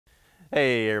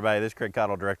Hey everybody, this is Craig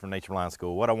Cottle, Director of Nature Blind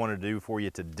School. What I wanted to do for you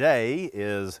today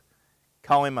is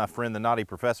call in my friend the Naughty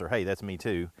Professor, hey, that's me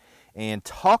too, and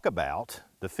talk about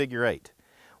the figure eight.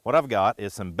 What I've got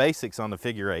is some basics on the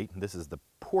figure eight. This is the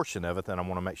portion of it that I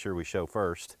want to make sure we show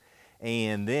first,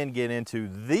 and then get into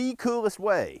the coolest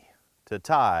way to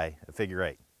tie a figure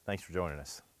eight. Thanks for joining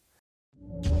us.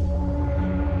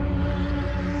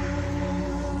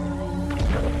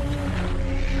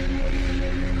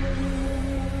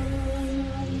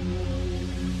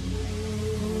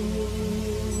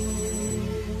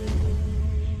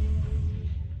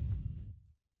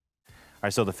 All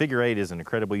right, so the figure eight is an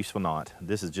incredibly useful knot.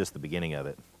 This is just the beginning of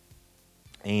it.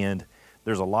 And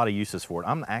there's a lot of uses for it.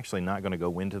 I'm actually not going to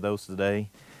go into those today,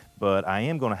 but I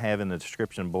am going to have in the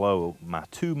description below my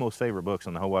two most favorite books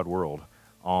in the whole wide world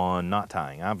on knot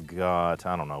tying. I've got,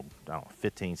 I don't know,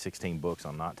 15, 16 books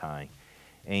on knot tying,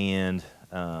 and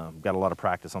got a lot of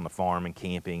practice on the farm and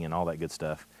camping and all that good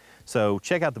stuff. So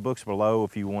check out the books below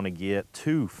if you want to get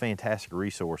two fantastic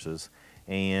resources.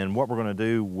 And what we're going to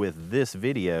do with this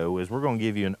video is we're going to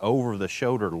give you an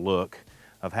over-the-shoulder look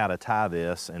of how to tie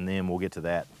this, and then we'll get to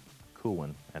that cool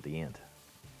one at the end.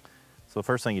 So the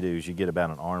first thing you do is you get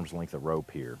about an arm's length of rope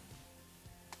here,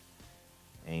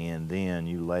 and then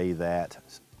you lay that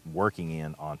working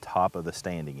end on top of the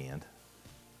standing end,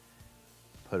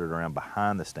 put it around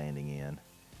behind the standing end,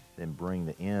 then bring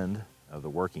the end of the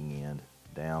working end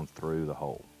down through the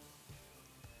hole.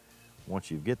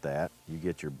 Once you get that, you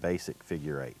get your basic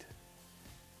figure eight.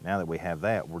 Now that we have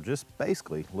that, we're just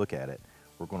basically, look at it,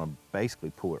 we're going to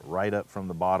basically pull it right up from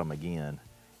the bottom again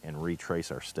and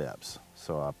retrace our steps.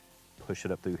 So I push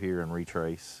it up through here and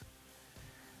retrace.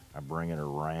 I bring it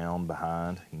around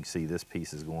behind. You can see this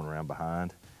piece is going around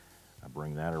behind. I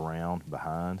bring that around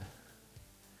behind,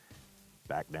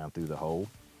 back down through the hole.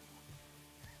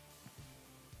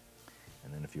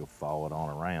 And then if you'll follow it on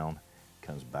around, it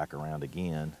comes back around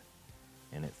again,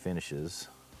 and it finishes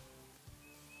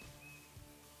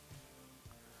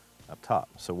up top.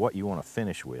 So what you want to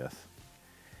finish with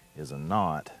is a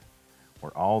knot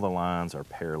where all the lines are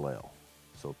parallel.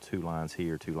 So two lines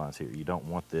here, two lines here. You don't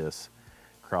want this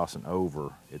crossing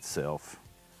over itself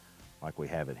like we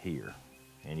have it here.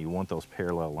 And you want those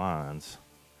parallel lines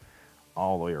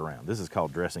all the way around. This is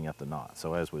called dressing up the knot.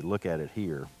 So as we look at it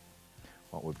here,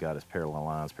 what we've got is parallel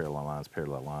lines, parallel lines,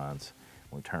 parallel lines.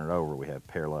 When we turn it over, we have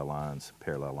parallel lines,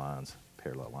 parallel lines,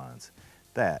 parallel lines.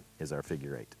 That is our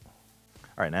figure eight.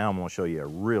 All right, now I'm going to show you a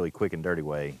really quick and dirty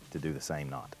way to do the same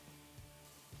knot.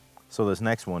 So this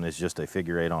next one is just a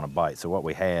figure eight on a bite. So what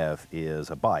we have is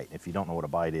a bite. If you don't know what a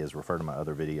bite is, refer to my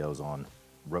other videos on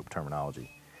rope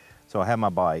terminology. So I have my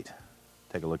bite.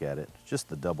 Take a look at it. It's just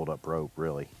the doubled up rope,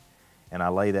 really. And I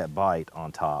lay that bite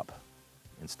on top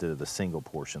instead of the single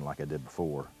portion like I did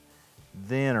before.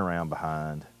 Then around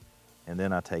behind, and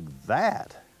then I take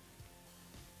that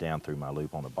down through my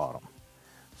loop on the bottom.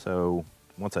 So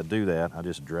once I do that, I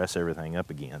just dress everything up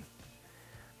again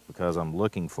because I'm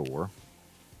looking for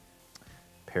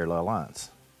parallel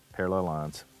lines, parallel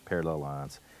lines, parallel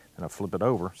lines. And I flip it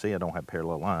over. See, I don't have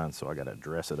parallel lines, so I got to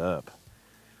dress it up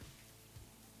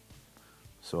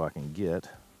so I can get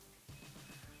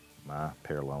my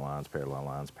parallel lines, parallel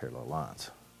lines, parallel lines.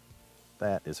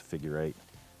 That is a figure eight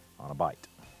on a bite.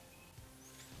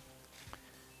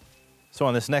 So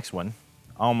on this next one,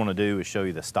 all I'm going to do is show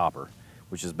you the stopper,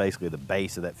 which is basically the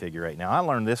base of that figure eight. Now I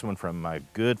learned this one from my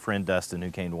good friend Dustin,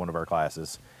 who came to one of our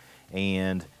classes,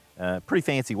 and a pretty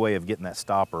fancy way of getting that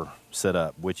stopper set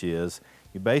up, which is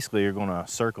you basically are going to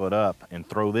circle it up and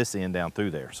throw this end down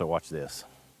through there. So watch this.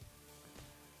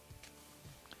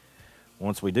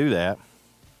 Once we do that,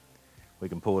 we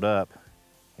can pull it up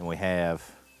and we have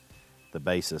the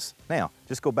basis. Now,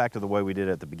 just go back to the way we did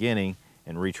at the beginning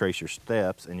and retrace your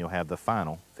steps, and you'll have the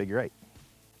final figure eight.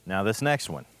 Now this next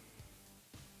one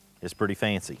is pretty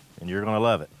fancy, and you're gonna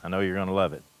love it. I know you're gonna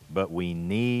love it, but we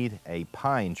need a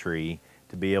pine tree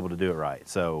to be able to do it right.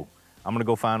 So I'm gonna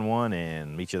go find one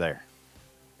and meet you there.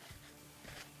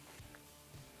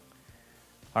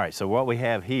 All right, so what we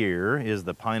have here is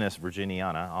the Pinus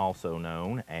virginiana, also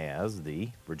known as the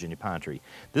Virginia pine tree.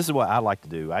 This is what I like to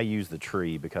do. I use the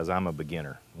tree because I'm a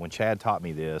beginner. When Chad taught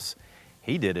me this,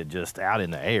 he did it just out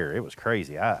in the air. It was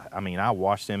crazy. I mean, I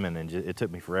watched him, and then it took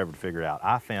me forever to figure it out.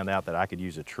 I found out that I could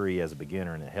use a tree as a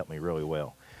beginner, and it helped me really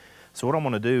well. So what I'm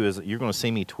gonna do is you're gonna see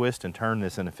me twist and turn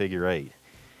this into figure eight.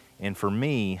 And for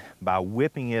me, by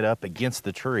whipping it up against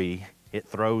the tree, it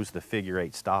throws the figure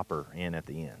eight stopper in at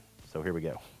the end. So here we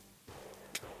go.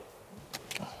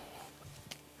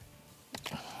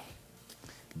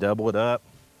 Double it up,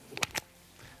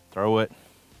 throw it,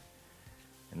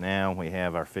 and now we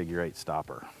have our figure eight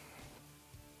stopper.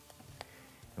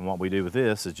 And what we do with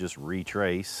this is just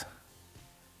retrace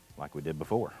like we did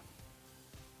before.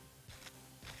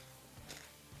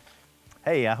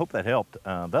 Hey, I hope that helped.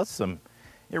 That's some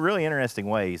really interesting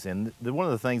ways. And one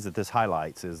of the things that this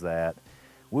highlights is that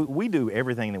we do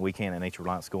everything that we can at Nature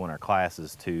Reliance School in our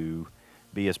classes to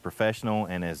be as professional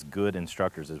and as good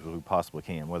instructors as we possibly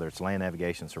can, whether it's land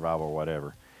navigation, survival, or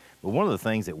whatever. But one of the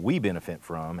things that we benefit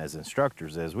from as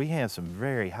instructors is we have some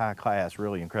very high class,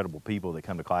 really incredible people that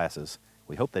come to classes.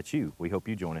 We hope that's you. We hope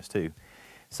you join us too.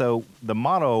 So the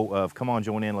motto of come on,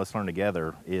 join in, let's learn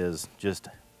together is just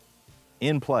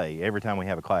in play every time we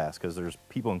have a class, because there's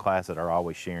people in class that are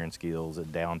always sharing skills at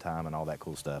downtime and all that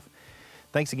cool stuff.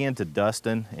 Thanks again to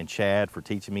Dustin and Chad for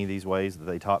teaching me these ways that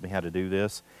they taught me how to do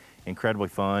this. Incredibly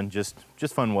fun, just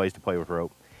fun ways to play with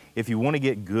rope. If you want to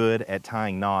get good at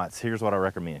tying knots, here's what I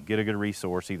recommend. Get a good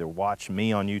resource, either watch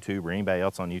me on YouTube or anybody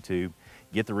else on YouTube,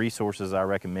 get the resources I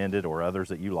recommended or others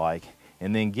that you like,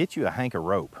 and then get you a hank of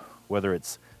rope, whether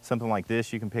it's something like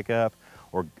this you can pick up,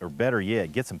 or better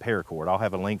yet, get some paracord. I'll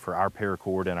have a link for our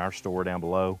paracord in our store down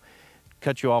below.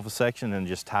 Cut you off a section and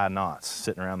just tie knots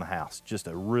sitting around the house. Just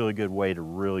a really good way to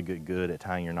really get good at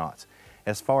tying your knots.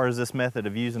 As far as this method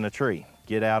of using a tree,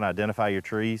 get out and identify your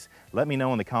trees. Let me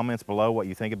know in the comments below what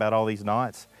you think about all these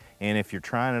knots. And if you're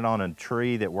trying it on a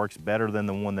tree that works better than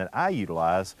the one that I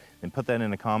utilize, then put that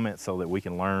in the comments so that we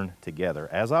can learn together.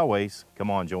 As always, come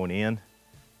on, join in.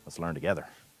 Let's learn together.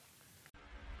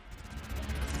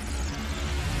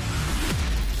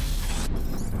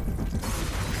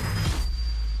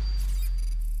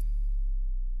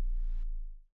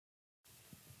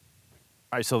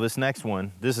 All right, so this next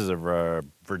one, this is a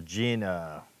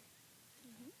Virginia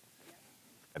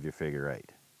of your figure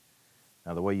eight.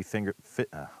 Now the way you start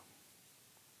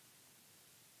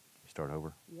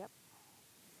over. Yep.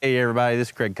 Hey everybody, this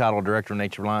is Craig Cottle, Director of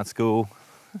Nature Reliance School.